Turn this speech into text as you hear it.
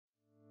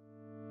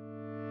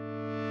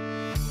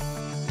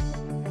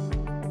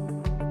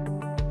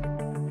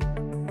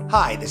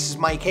Hi, this is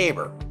Mike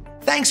Haber.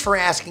 Thanks for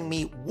asking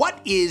me,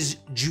 what is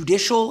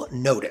judicial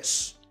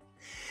notice?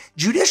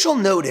 Judicial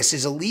notice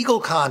is a legal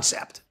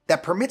concept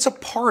that permits a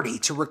party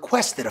to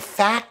request that a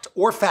fact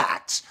or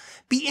facts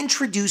be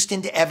introduced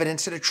into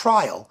evidence at a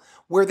trial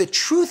where the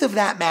truth of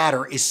that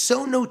matter is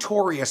so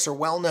notorious or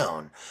well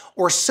known,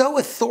 or so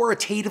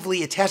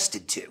authoritatively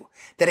attested to,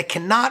 that it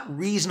cannot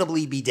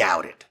reasonably be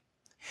doubted.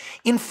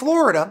 In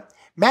Florida,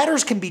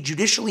 matters can be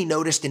judicially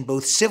noticed in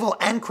both civil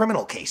and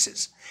criminal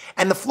cases,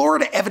 and the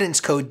Florida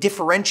Evidence Code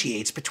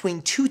differentiates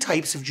between two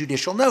types of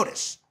judicial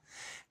notice: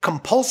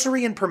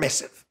 compulsory and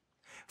permissive.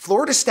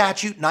 Florida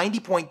Statute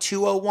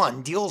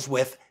 90.201 deals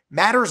with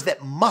matters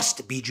that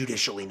must be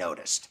judicially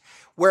noticed,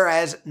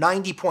 whereas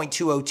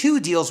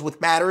 90.202 deals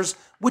with matters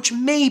which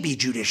may be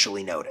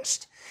judicially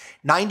noticed.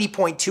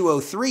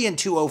 90.203 and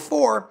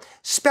 204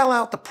 spell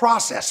out the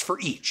process for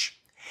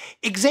each.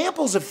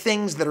 Examples of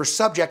things that are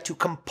subject to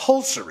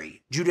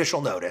compulsory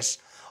judicial notice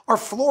are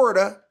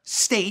Florida,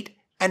 state,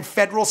 and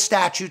federal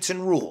statutes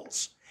and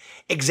rules.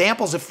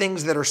 Examples of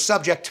things that are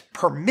subject to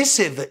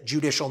permissive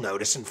judicial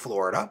notice in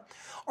Florida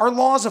are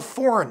laws of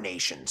foreign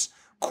nations,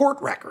 court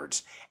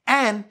records,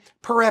 and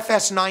per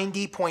FS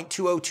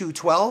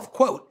 90.20212,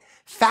 quote,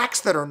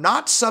 facts that are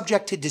not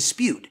subject to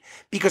dispute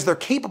because they're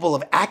capable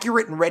of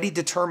accurate and ready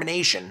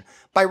determination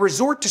by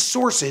resort to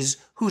sources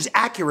whose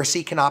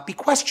accuracy cannot be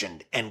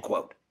questioned, end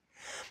quote.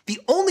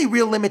 The only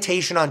real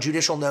limitation on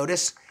judicial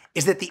notice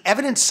is that the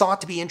evidence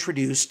sought to be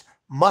introduced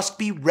must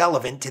be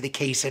relevant to the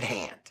case at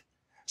hand.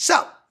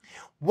 So,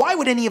 why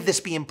would any of this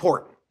be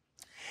important?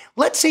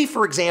 Let's say,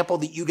 for example,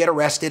 that you get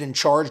arrested and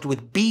charged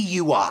with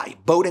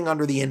DUI, boating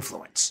under the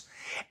influence,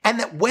 and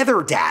that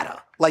weather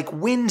data like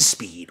wind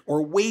speed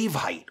or wave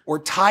height or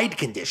tide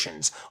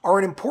conditions are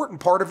an important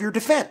part of your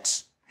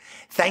defense.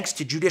 Thanks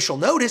to judicial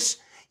notice,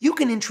 you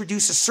can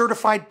introduce a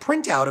certified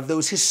printout of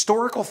those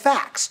historical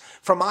facts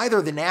from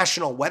either the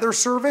National Weather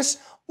Service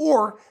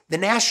or the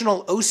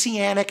National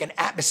Oceanic and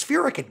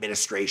Atmospheric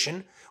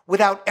Administration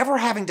without ever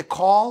having to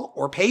call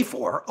or pay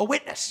for a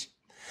witness.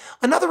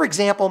 Another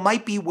example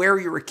might be where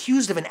you're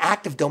accused of an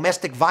act of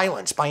domestic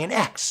violence by an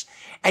ex,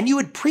 and you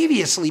had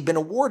previously been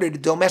awarded a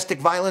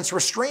domestic violence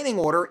restraining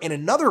order in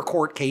another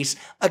court case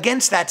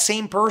against that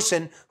same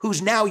person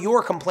who's now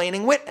your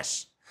complaining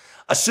witness.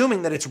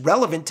 Assuming that it's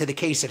relevant to the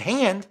case at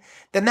hand,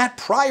 then that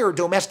prior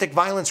domestic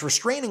violence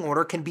restraining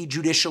order can be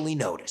judicially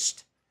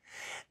noticed.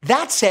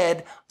 That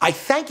said, I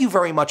thank you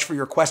very much for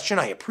your question.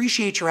 I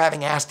appreciate your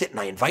having asked it, and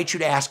I invite you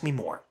to ask me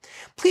more.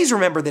 Please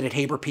remember that at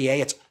Haber, PA,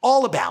 it's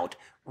all about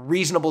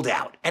reasonable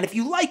doubt. And if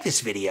you like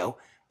this video,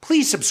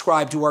 please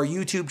subscribe to our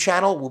YouTube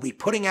channel. We'll be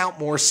putting out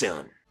more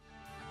soon.